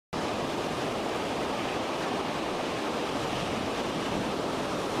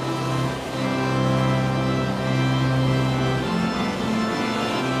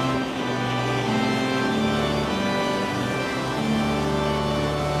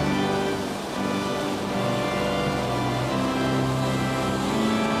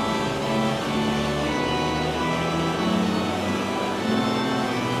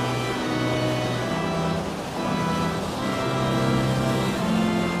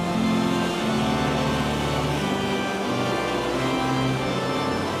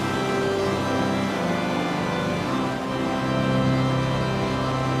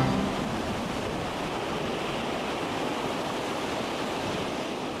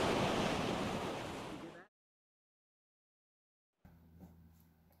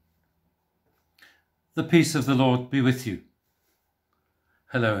The peace of the Lord be with you.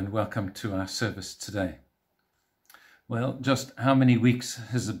 Hello and welcome to our service today. Well, just how many weeks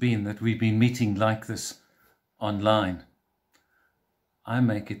has it been that we've been meeting like this online?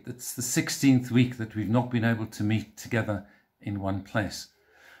 It's the 16th week that we've not been able to meet together in one place.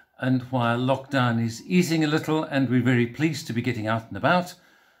 And while lockdown is easing a little and we're very pleased to be getting out and about,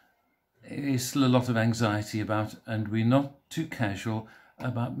 there is still a lot of anxiety about, and we're not too casual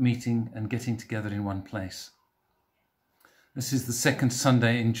about meeting and getting together in one place. This is the second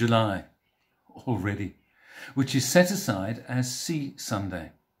Sunday in July already, which is set aside as Sea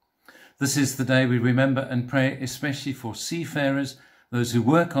Sunday. This is the day we remember and pray especially for seafarers, those who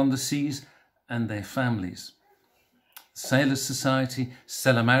work on the seas and their families. Sailors Society,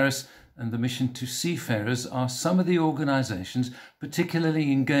 Stella Maris and the Mission to Seafarers are some of the organisations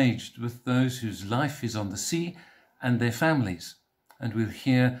particularly engaged with those whose life is on the sea and their families. And we'll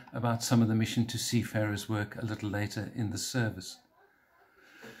hear about some of the Mission to Seafarers' work a little later in the service.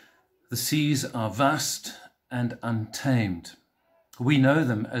 The seas are vast and untamed. We know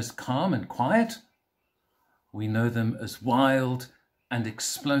them as calm and quiet. We know them as wild and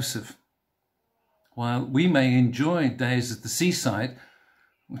explosive. While we may enjoy days at the seaside,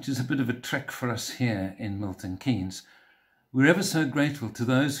 which is a bit of a trek for us here in Milton Keynes, we're ever so grateful to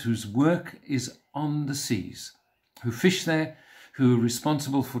those whose work is on the seas, who fish there, who are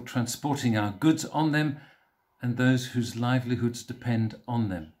responsible for transporting our goods on them, and those whose livelihoods depend on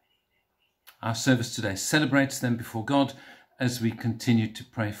them. Our service today celebrates them before God as we continue to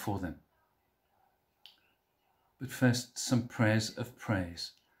pray for them. But first, some prayers of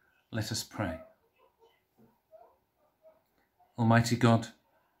praise. Let us pray. Almighty God,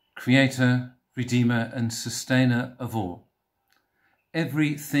 Creator, Redeemer, and Sustainer of all,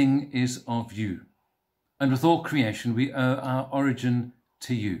 everything is of you. And with all creation, we owe our origin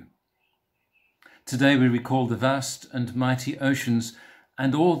to you. Today we recall the vast and mighty oceans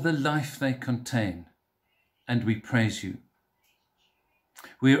and all the life they contain, and we praise you.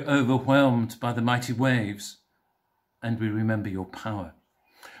 We are overwhelmed by the mighty waves, and we remember your power.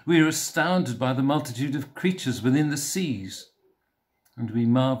 We are astounded by the multitude of creatures within the seas, and we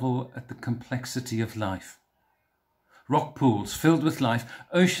marvel at the complexity of life. Rock pools filled with life,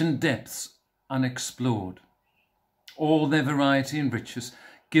 ocean depths unexplored. All their variety and riches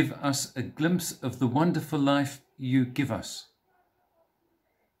give us a glimpse of the wonderful life you give us.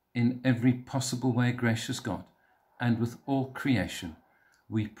 In every possible way, gracious God, and with all creation,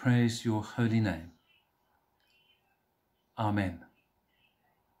 we praise your holy name. Amen.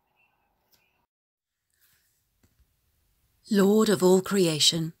 Lord of all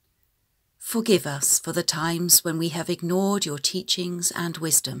creation, forgive us for the times when we have ignored your teachings and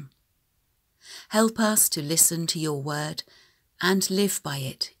wisdom. Help us to listen to your word and live by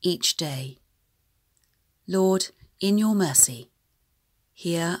it each day. Lord, in your mercy,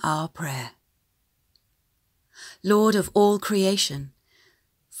 hear our prayer. Lord of all creation,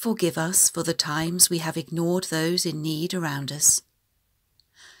 forgive us for the times we have ignored those in need around us.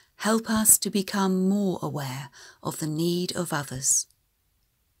 Help us to become more aware of the need of others.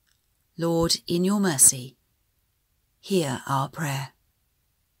 Lord, in your mercy, hear our prayer.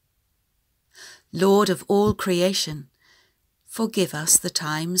 Lord of all creation, forgive us the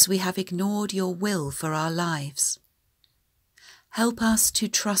times we have ignored your will for our lives. Help us to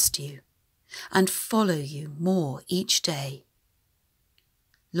trust you and follow you more each day.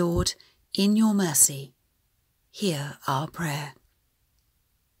 Lord, in your mercy, hear our prayer.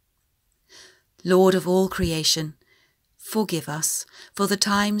 Lord of all creation, forgive us for the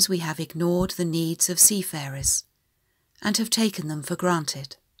times we have ignored the needs of seafarers and have taken them for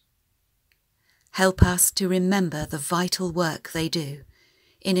granted. Help us to remember the vital work they do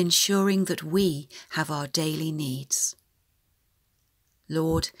in ensuring that we have our daily needs.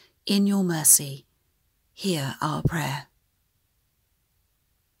 Lord, in your mercy, hear our prayer.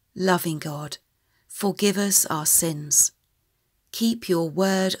 Loving God, forgive us our sins. Keep your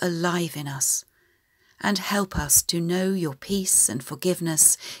word alive in us and help us to know your peace and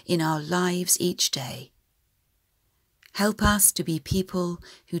forgiveness in our lives each day. Help us to be people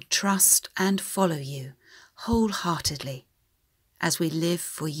who trust and follow you wholeheartedly as we live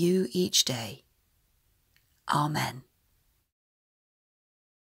for you each day. Amen.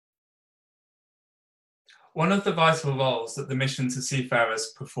 One of the vital roles that the Mission to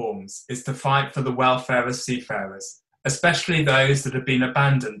Seafarers performs is to fight for the welfare of seafarers, especially those that have been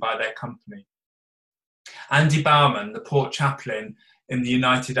abandoned by their company. Andy Bauman, the port chaplain in the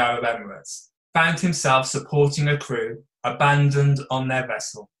United Arab Emirates, found himself supporting a crew abandoned on their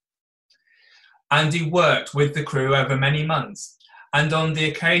vessel. Andy worked with the crew over many months, and on the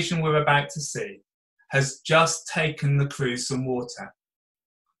occasion we're about to see, has just taken the crew some water.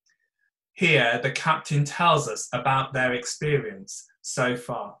 Here, the captain tells us about their experience so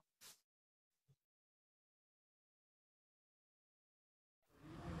far.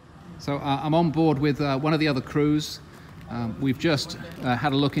 So I'm on board with one of the other crews. We've just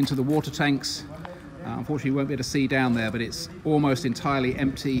had a look into the water tanks. Unfortunately, you won't be able to see down there, but it's almost entirely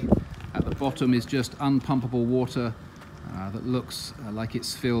empty. At the bottom is just unpumpable water that looks like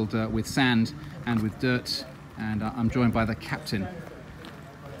it's filled with sand and with dirt. And I'm joined by the captain.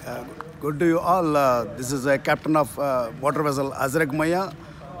 Good to you all. This is a captain of water vessel Azraq Maya,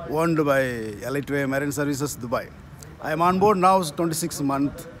 owned by Elite Marine Services, Dubai. I am on board now 26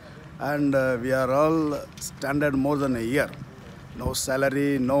 months, and we are all stranded more than a year. No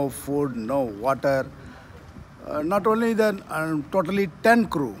salary, no food, no water. Not only that, totally 10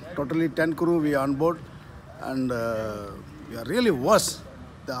 crew. Totally 10 crew we are on board, and we are really worse.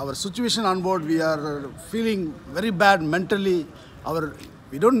 Our situation on board, we are feeling very bad mentally.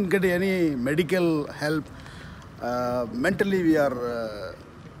 We don't get any medical help. Mentally, we are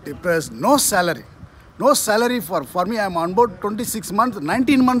depressed. No salary. No salary for me. I am on board 26 months,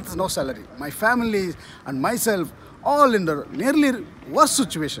 19 months, no salary. My family and myself, all in the nearly worst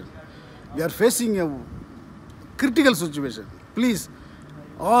situation. We are facing a critical situation. Please,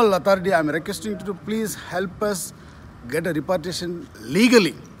 all authority, I am requesting to please help us get a repatriation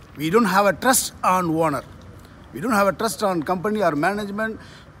legally. We don't have a trust on owner. We don't have a trust on company or management.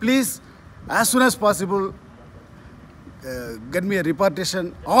 Please, as soon as possible, get me a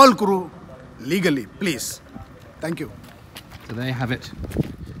repatriation, all crew, legally, please. Thank you. So there you have it.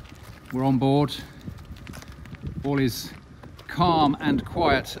 We're on board. All is calm and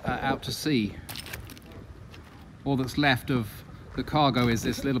quiet out to sea. All that's left of the cargo is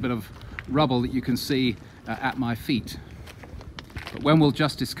this little bit of rubble that you can see at my feet. But when will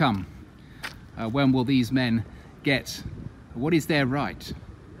justice come? When will these men get what is their right?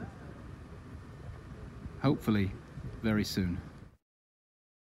 Hopefully very soon.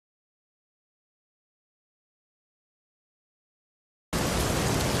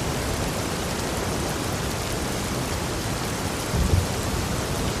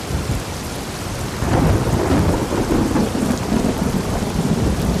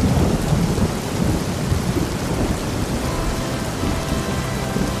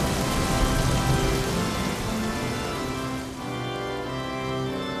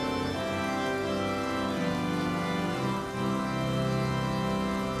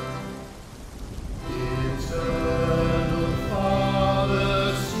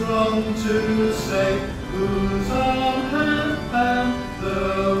 To say whose arm hath bent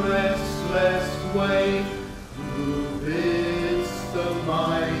the restless wave, who bids the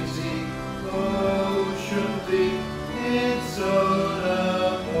mighty ocean deep its own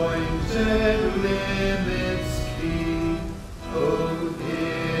appointed limits keep. Oh,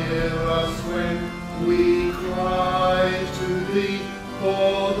 hear us when we cry to thee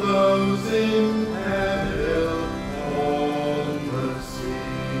for those in peril on the sea.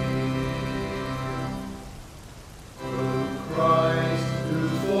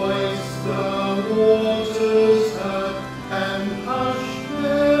 Waters heard and hushed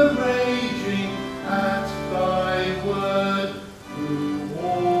their raging at thy word, who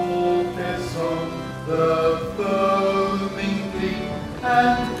walkest on the foaming deep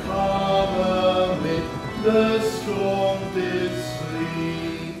and calm amid the storm did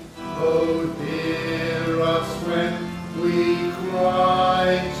sleep. Oh, hear us when we cry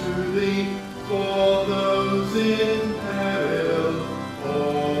to thee for those in peril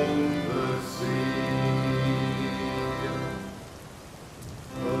on the sea.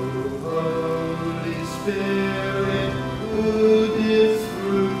 O Holy Spirit, who didst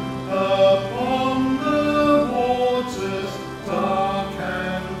brood upon the waters dark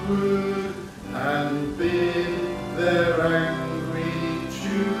and rude, and bid their angry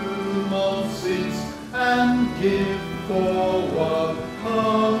tumult cease, and give for what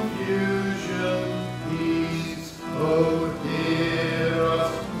confusion peace. Oh, hear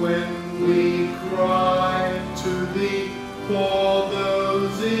us when we cry to thee for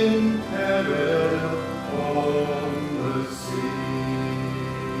those in peril on the sea.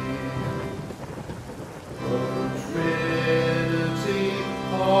 O Trinity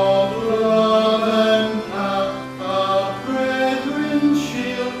of love and power, our brethren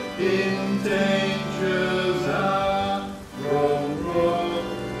shield in danger's hour, from rock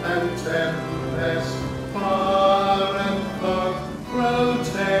and tempest, fire and fog,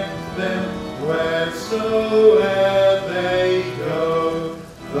 protect them wheresoever they go.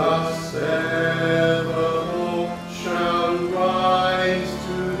 Thus evermore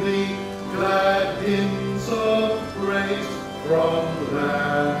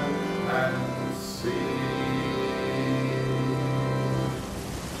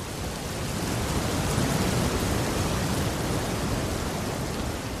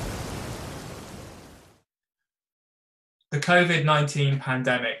COVID-19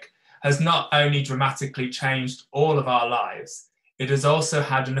 pandemic has not only dramatically changed all of our lives, it has also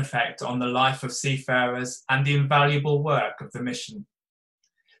had an effect on the life of seafarers and the invaluable work of the mission.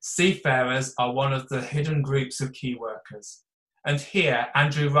 Seafarers are one of the hidden groups of key workers. And here,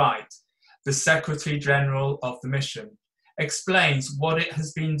 Andrew Wright, the Secretary General of the mission, explains what it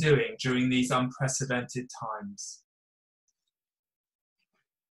has been doing during these unprecedented times.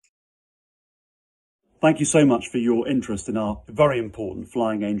 Thank you so much for your interest in our very important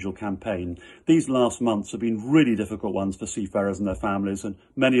Flying Angel campaign. These last months have been really difficult ones for seafarers and their families, and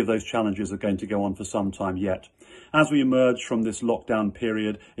many of those challenges are going to go on for some time yet. As we emerge from this lockdown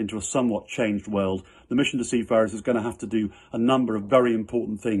period into a somewhat changed world, the Mission to Seafarers is going to have to do a number of very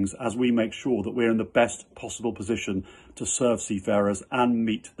important things as we make sure that we're in the best possible position to serve seafarers and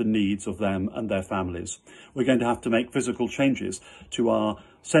meet the needs of them and their families. We're going to have to make physical changes to our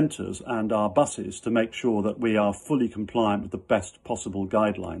centres and our buses to make sure that we are fully compliant with the best possible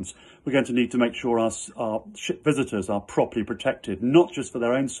guidelines. We're going to need to make sure our ship visitors are properly protected, not just for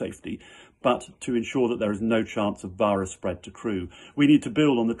their own safety, but to ensure that there is no chance of virus spread to crew. We need to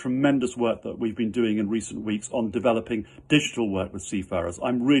build on the tremendous work that we've been doing in recent weeks on developing digital work with seafarers.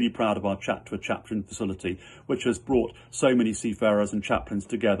 I'm really proud of our Chat to a Chaplain facility, which has brought so many seafarers and chaplains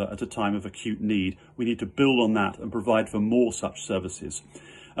together at a time of acute need. We need to build on that and provide for more such services.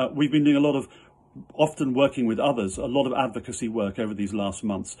 We've been doing a lot of often working with others, a lot of advocacy work over these last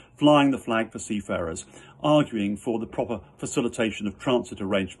months, flying the flag for seafarers, arguing for the proper facilitation of transit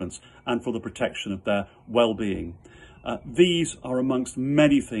arrangements and for the protection of their well-being. These are amongst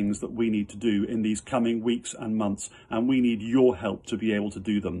many things that we need to do in these coming weeks and months, and we need your help to be able to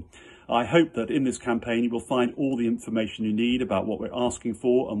do them. I hope that in this campaign you will find all the information you need about what we're asking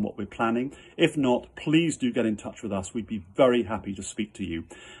for and what we're planning. If not, please do get in touch with us. We'd be very happy to speak to you.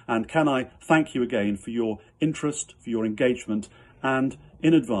 And can I thank you again for your interest, for your engagement, and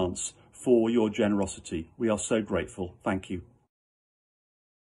in advance for your generosity. We are so grateful. Thank you.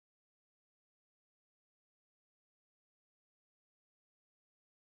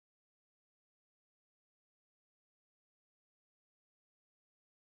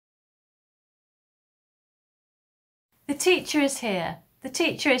 The teacher is here. The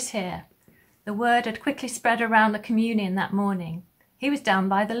teacher is here. The word had quickly spread around the communion that morning. He was down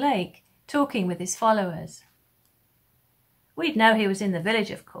by the lake, talking with his followers. We'd know he was in the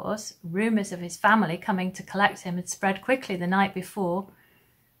village, of course. Rumours of his family coming to collect him had spread quickly the night before.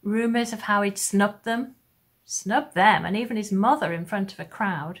 Rumours of how he'd snubbed them, and even his mother in front of a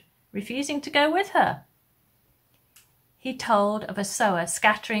crowd, refusing to go with her. He told of a sower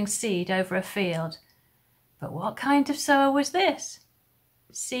scattering seed over a field. But what kind of sower was this?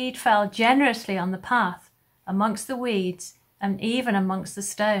 Seed fell generously on the path, amongst the weeds, and even amongst the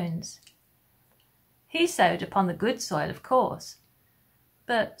stones. He sowed upon the good soil, of course,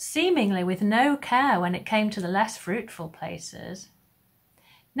 but seemingly with no care when it came to the less fruitful places.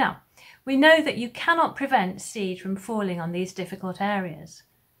 Now, we know that you cannot prevent seed from falling on these difficult areas,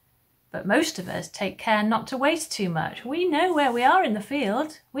 but most of us take care not to waste too much. We know where we are in the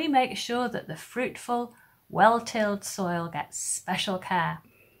field. We make sure that the fruitful, well-tilled soil gets special care.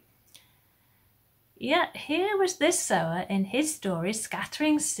 Yet here was this sower in his story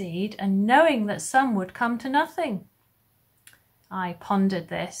scattering seed and knowing that some would come to nothing. I pondered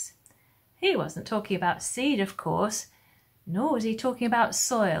this. He wasn't talking about seed, of course, nor was he talking about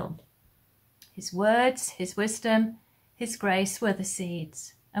soil. His words, his wisdom, his grace were the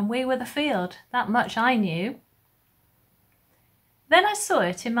seeds, and we were the field. That much I knew. Then I saw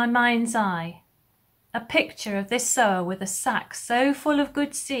it in my mind's eye. A picture of this sower with a sack so full of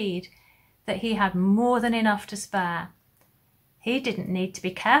good seed that he had more than enough to spare. He didn't need to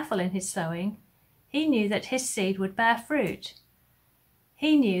be careful in his sowing. He knew that his seed would bear fruit.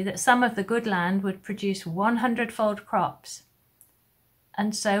 He knew that some of the good land would produce 100-fold crops.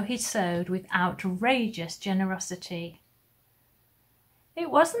 And so he sowed with outrageous generosity. It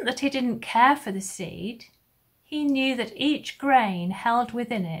wasn't that he didn't care for the seed. He knew that each grain held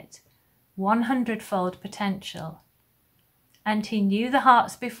within it 100-fold potential, and he knew the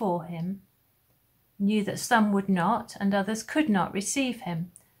hearts before him, knew that some would not and others could not receive him.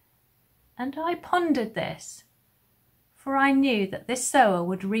 And I pondered this, for I knew that this sower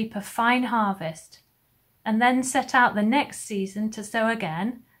would reap a fine harvest and then set out the next season to sow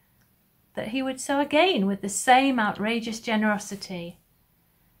again, that he would sow again with the same outrageous generosity.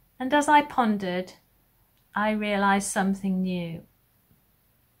 And as I pondered, I realized something new.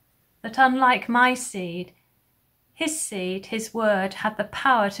 That unlike my seed, his word, had the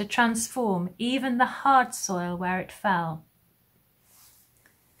power to transform even the hard soil where it fell.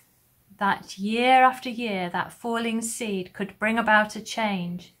 that year after year that falling seed could bring about a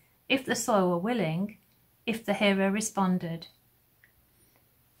change if the soil were willing, if the hero responded.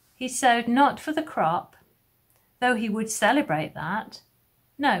 He sowed not for the crop, though he would celebrate that.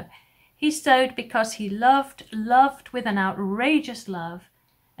 No, he sowed because he loved with an outrageous love,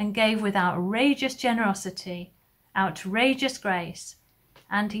 and gave with outrageous generosity, outrageous grace,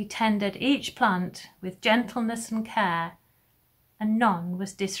 and he tended each plant with gentleness and care, and none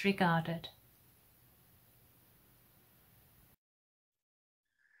was disregarded.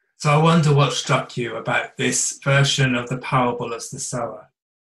 So I wonder what struck you about this version of the parable of the sower.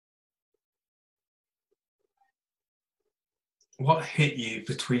 What hit you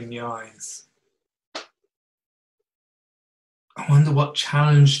between the eyes? I wonder what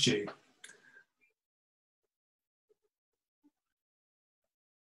challenged you.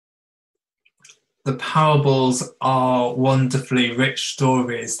 The parables are wonderfully rich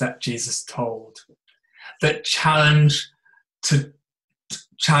stories that Jesus told, that challenged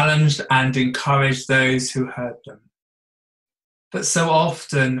and encouraged those who heard them. But so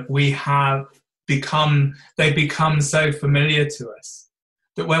often they become so familiar to us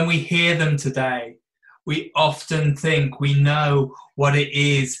that when we hear them today, we often think we know what it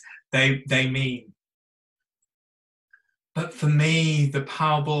is they mean. But for me, the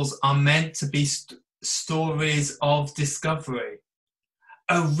parables are meant to be stories of discovery,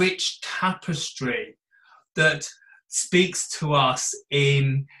 a rich tapestry that speaks to us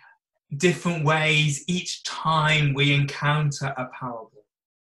in different ways each time we encounter a parable.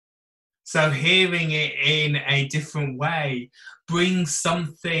 So hearing it in a different way brings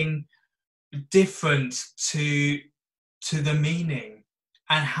something different to the meaning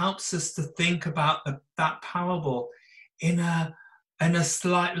and helps us to think about that parable in a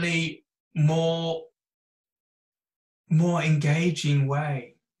slightly more engaging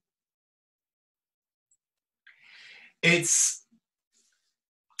way. It's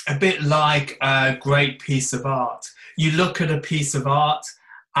a bit like a great piece of art. You look at a piece of art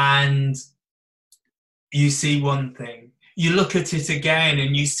and you see one thing. You look at it again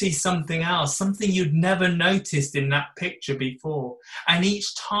and you see something else, something you'd never noticed in that picture before. And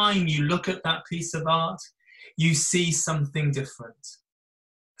each time you look at that piece of art, you see something different,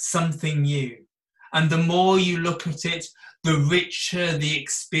 something new. And the more you look at it, the richer the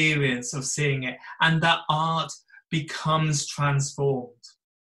experience of seeing it. And that art becomes transformed.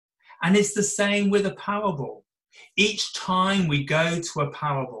 And it's the same with a parable. Each time we go to a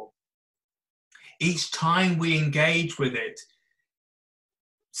parable, each time we engage with it,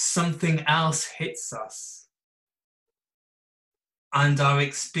 something else hits us. And our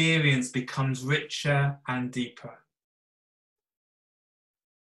experience becomes richer and deeper.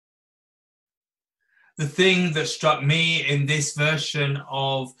 The thing that struck me in this version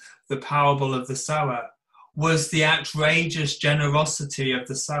of the parable of the sower was the outrageous generosity of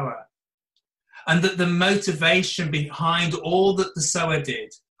the sower. And that the motivation behind all that the sower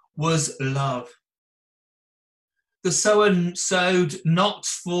did was love. The sower sowed not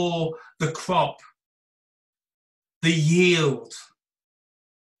for the crop, the yield,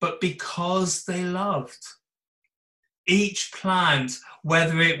 but because they loved. Each plant,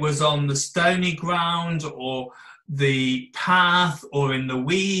 whether it was on the stony ground or the path or in the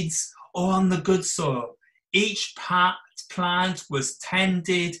weeds or on the good soil, each plant was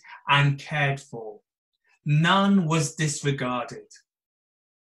tended and cared for. None was disregarded.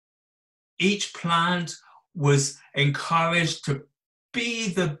 Each plant was encouraged to be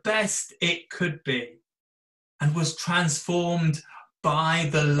the best it could be and was transformed by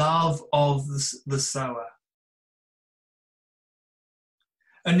the love of the sower.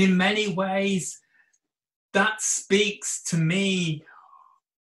 And in many ways, that speaks to me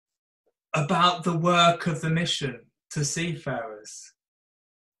about the work of the mission to seafarers.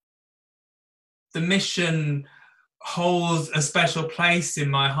 The mission holds a special place in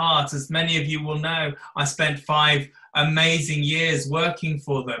my heart. As many of you will know, I spent 5 amazing years working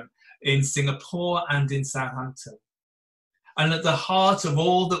for them in Singapore and in Southampton. And at the heart of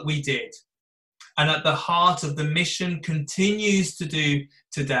all that we did, and at the heart of the mission continues to do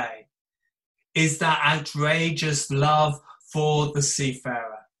today, is that outrageous love for the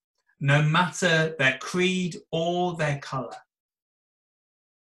seafarer, no matter their creed or their colour.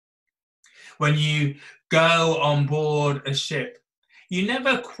 When you go on board a ship, you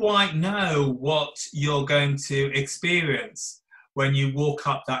never quite know what you're going to experience when you walk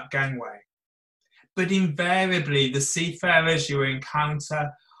up that gangway. But invariably, the seafarers you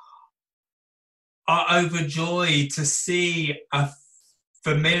encounter are overjoyed to see a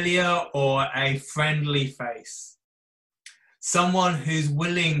familiar or a friendly face. someone who's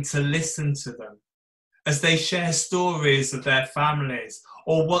willing to listen to them as they share stories of their families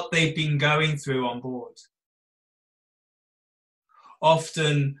or what they've been going through on board.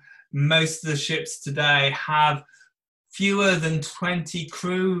 Often, most of the ships today have fewer than 20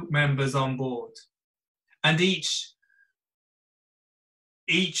 crew members on board, and each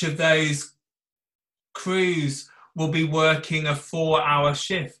of those crews will be working a 4-hour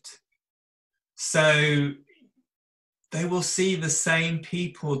shift. So they will see the same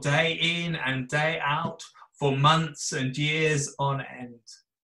people day in and day out for months and years on end.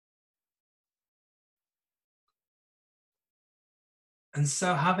 And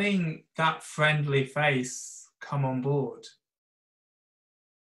so having that friendly face come on board,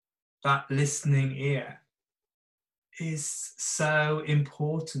 that listening ear, is so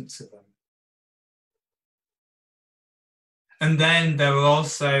important to them. And then there are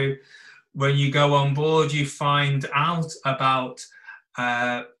also, when you go on board, you find out about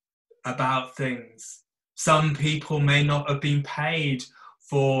things. Some people may not have been paid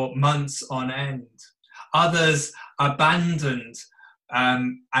for months on end. Others abandoned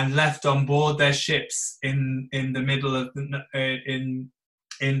and left on board their ships in the middle of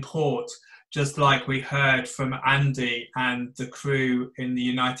in port, just like we heard from Andy and the crew in the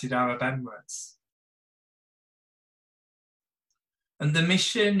United Arab Emirates. And the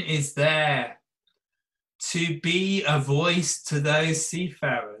mission is there to be a voice to those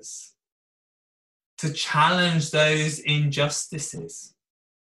seafarers, to challenge those injustices.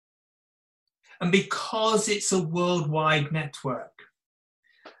 And because it's a worldwide network,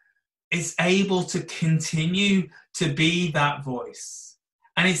 it's able to continue to be that voice.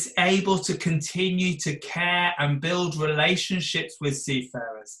 And it's able to continue to care and build relationships with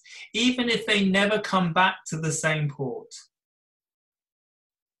seafarers, even if they never come back to the same port.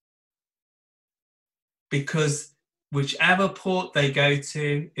 Because whichever port they go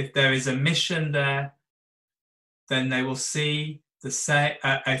to, if there is a mission there, then they will see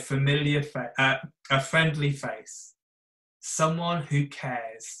a familiar face, a friendly face, someone who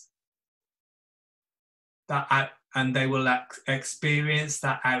cares, and they will experience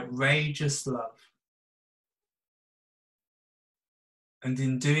that outrageous love. And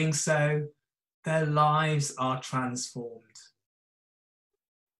in doing so, their lives are transformed.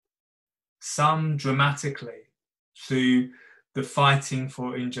 Some dramatically through the fighting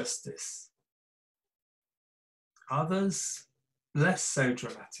for injustice. Others less so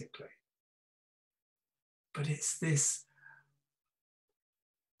dramatically. But it's this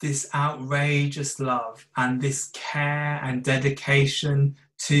outrageous love and this care and dedication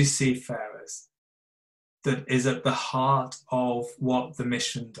to seafarers that is at the heart of what the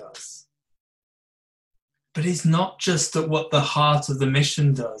mission does. But it's not just at what the heart of the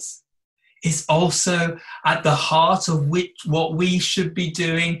mission does. It's also at the heart of what we should be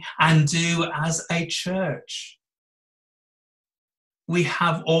doing and do as a church. We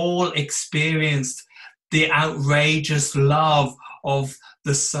have all experienced the outrageous love of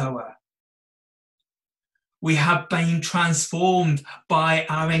the sower. We have been transformed by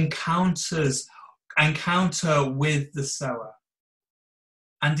our encounter with the sower.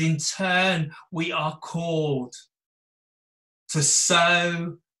 And in turn, we are called to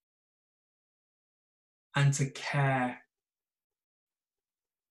sow and to care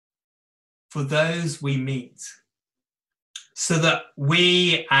for those we meet, so that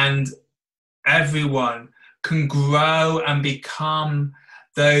we and everyone can grow and become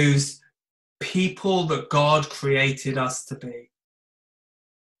those people that God created us to be.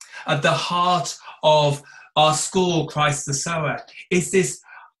 At the heart of our school, Christ the Sower, is this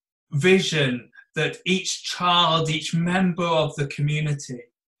vision that each child, each member of the community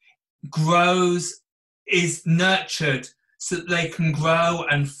grows, is nurtured so that they can grow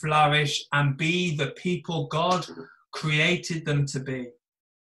and flourish and be the people God created them to be.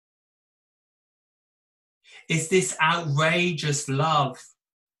 It's this outrageous love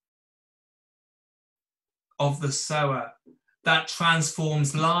of the sower that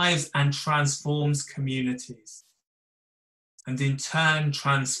transforms lives and transforms communities, and in turn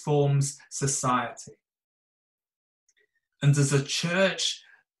transforms society. And as a church,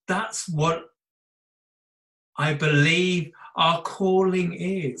 that's what I believe our calling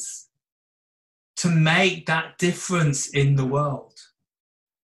is, to make that difference in the world,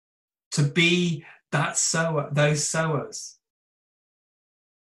 to be that sower, those sowers.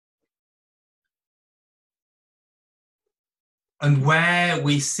 And where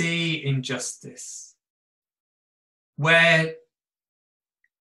we see injustice, where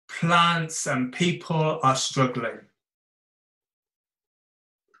plants and people are struggling,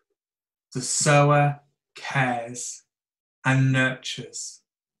 the sower cares and nurtures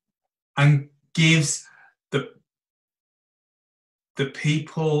and gives the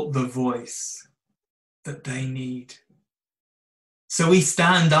people the voice that they need. So we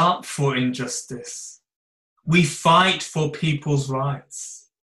stand up for injustice. We fight for people's rights.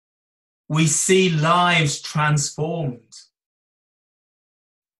 We see lives transformed.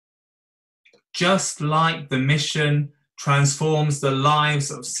 Just like the mission transforms the lives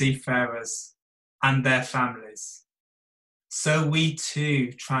of seafarers and their families, so we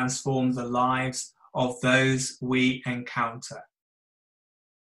too transform the lives of those we encounter,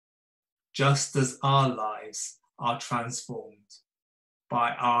 just as our lives are transformed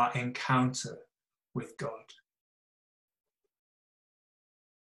by our encounter with God.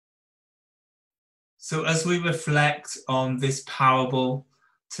 So as we reflect on this parable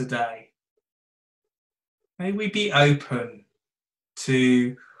today, may we be open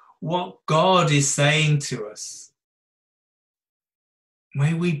to what God is saying to us.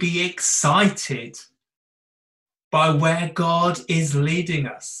 May we be excited by where God is leading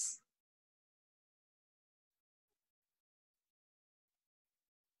us.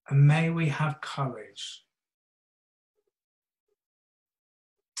 And may we have courage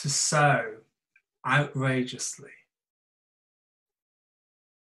to sow outrageously.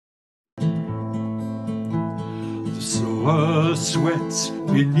 The sower sweats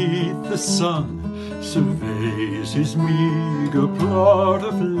beneath the sun, surveys his meager plot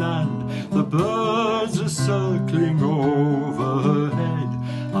of land. The birds are circling overhead,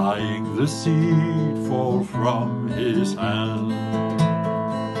 eyeing the seed fall from his hand.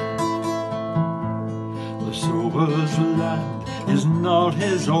 The sower's land is not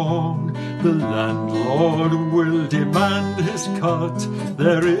his own. The landlord will demand his cut.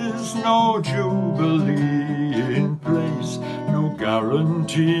 There is no jubilee in place, no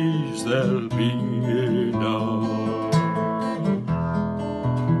guarantees there'll be enough.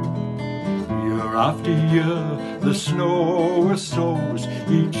 Year after year the snow sows,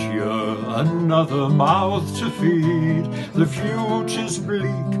 each year another mouth to feed. The future's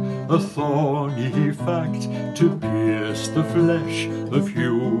bleak, a thorny fact to pierce the flesh of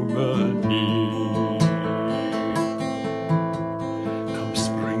human need. Come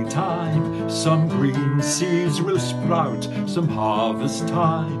springtime, some green seeds will sprout, some harvest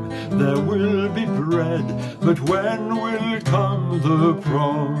time there will be bread. But when will come the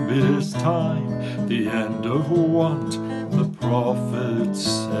promised time, the end of want, the prophet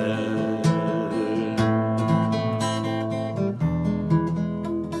said?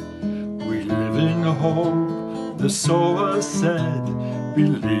 In hope, the sower said,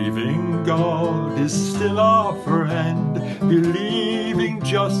 believing God is still our friend, believing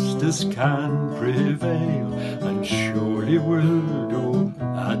justice can prevail, and surely will do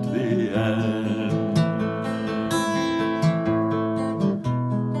at the end.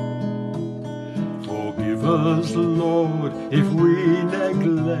 Forgive us, Lord, if we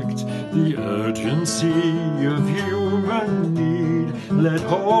neglect the urgency of human need. Let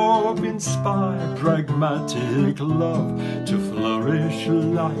hope inspire pragmatic love to flourish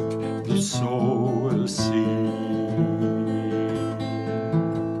like the sower's seed.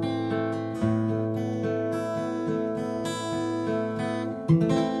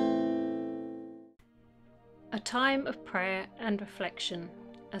 A time of prayer and reflection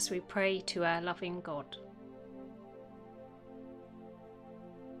as we pray to our loving God.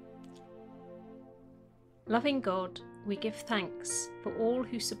 Loving God, we give thanks for all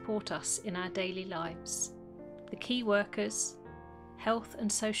who support us in our daily lives, the key workers, health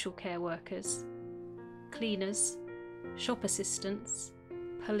and social care workers, cleaners, shop assistants,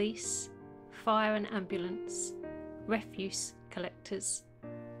 police, fire and ambulance, refuse collectors,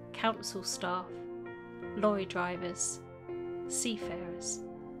 council staff, lorry drivers, seafarers.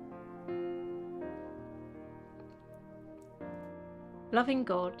 Loving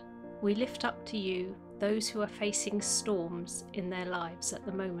God, we lift up to you those who are facing storms in their lives at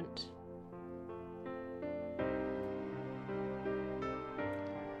the moment.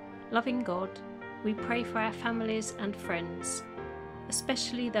 Loving God, we pray for our families and friends,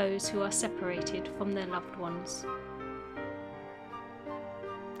 especially those who are separated from their loved ones.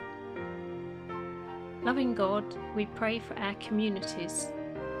 Loving God, we pray for our communities.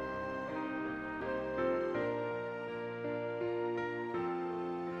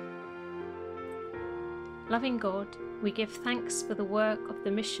 Loving God, we give thanks for the work of the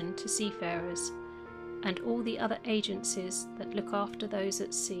mission to seafarers and all the other agencies that look after those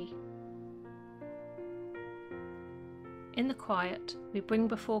at sea. In the quiet, we bring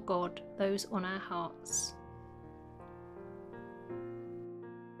before God those on our hearts.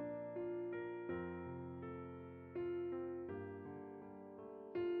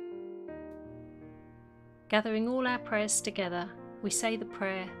 Gathering all our prayers together, we say the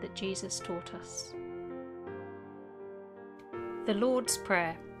prayer that Jesus taught us. The Lord's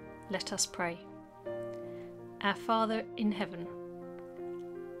Prayer. Let us pray. Our Father in heaven,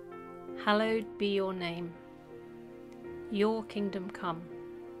 hallowed be your name. Your kingdom come.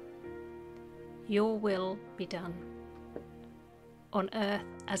 Your will be done, on earth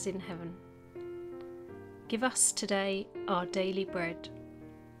as in heaven. Give us today our daily bread.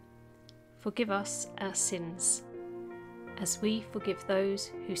 Forgive us our sins, as we forgive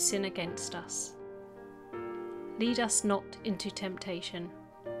those who sin against us. Lead us not into temptation,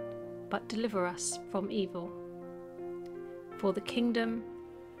 but deliver us from evil. For the kingdom,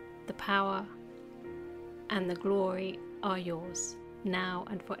 the power, and the glory are yours, now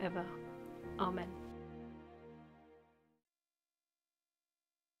and forever. Amen.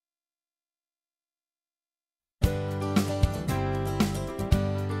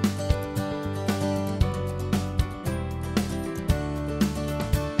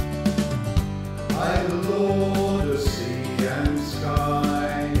 I, the Lord of sea and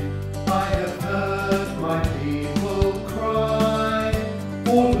sky, I have heard my people cry,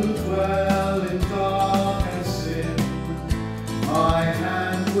 all who dwell in dark and sin, my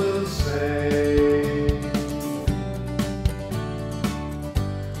hand will save.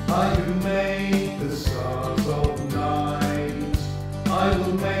 I who made the stars of night, I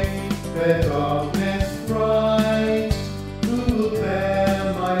will make their darkness bright, who will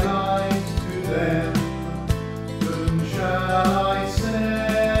bear my light to them, whom shall I send?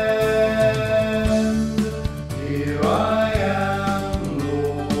 Here I am,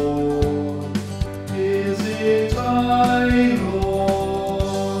 Lord, is it I,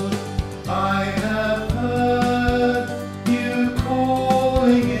 Lord? I have heard you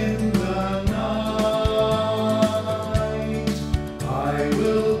calling in the night. I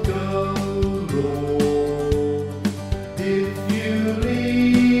will go, Lord, if you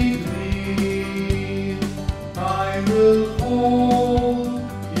lead me. I will hold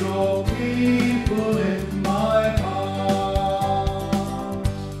your people in my heart.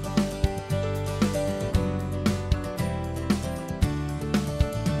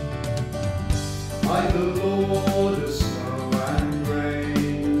 I, the Lord of snow and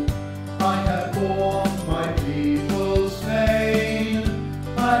rain, I have borne my people's pain.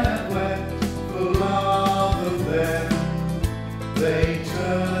 I have wept for love of them, they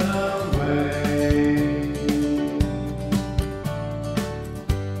turn away.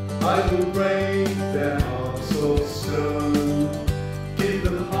 I will break their hearts of stone, give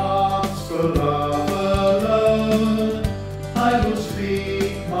them hearts for love alone. I will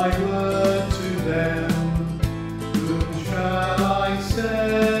speak my word to them, whom shall I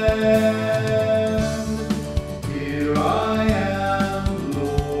send? Here I am,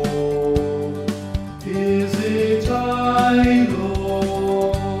 Lord, is it I,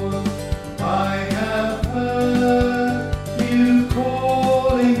 Lord? I have heard you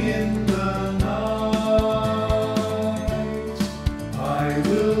calling in the night. I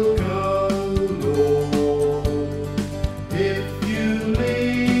will go, Lord, if you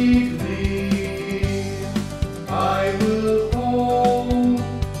lead me. I will hold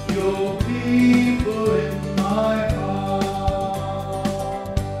your people in my heart.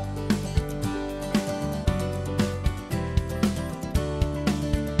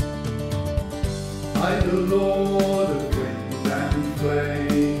 I, the Lord of wind and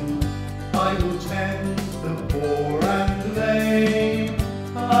flame, I will tend the poor and lame.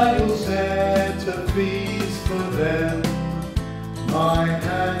 I will set a feast for them, my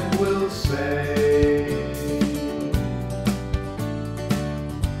hand will save.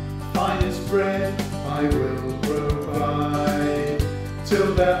 Finest bread I will provide,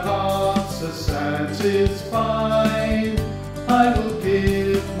 till their hearts are satisfied. I will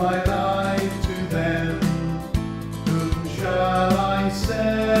give my life to them, whom shall I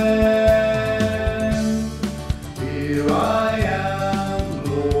send? Here I am,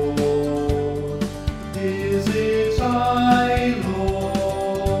 Lord, is it I,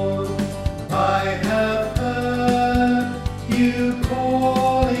 Lord? I have heard you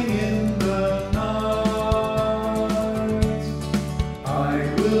calling in the night.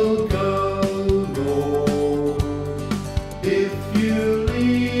 I will go, Lord, if you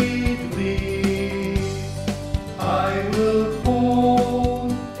lead me. I will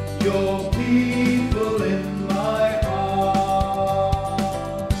hold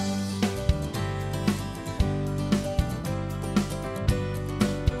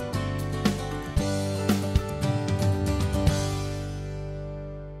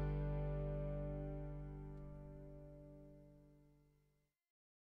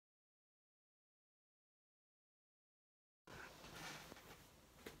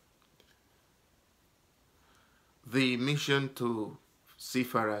The mission to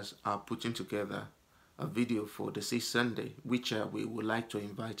seafarers are putting together a video for the Sea Sunday, which we would like to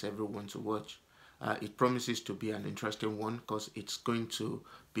invite everyone to watch. It promises to be an interesting one because it's going to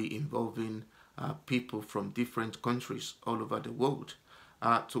be involving people from different countries all over the world.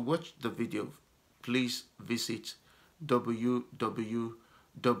 To watch the video, please visit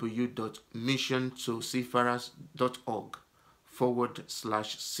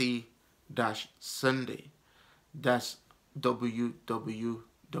www.missiontoseafarers.org/C-Sunday. That's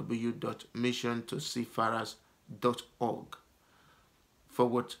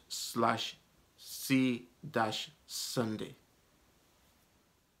www.missiontoseafarers.org/C-Sunday.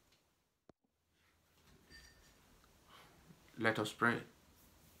 Let us pray.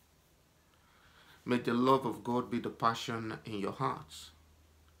 May the love of God be the passion in your hearts,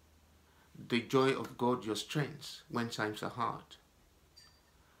 the joy of God your strength when times are hard,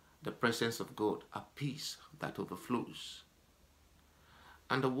 the presence of God a peace that overflows,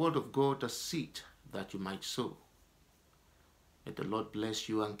 and the word of God a seed that you might sow. May the Lord bless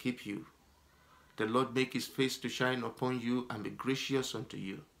you and keep you. The Lord make his face to shine upon you and be gracious unto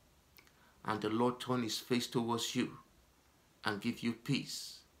you. And the Lord turn his face towards you and give you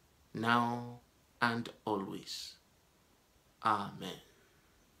peace, now and always. Amen.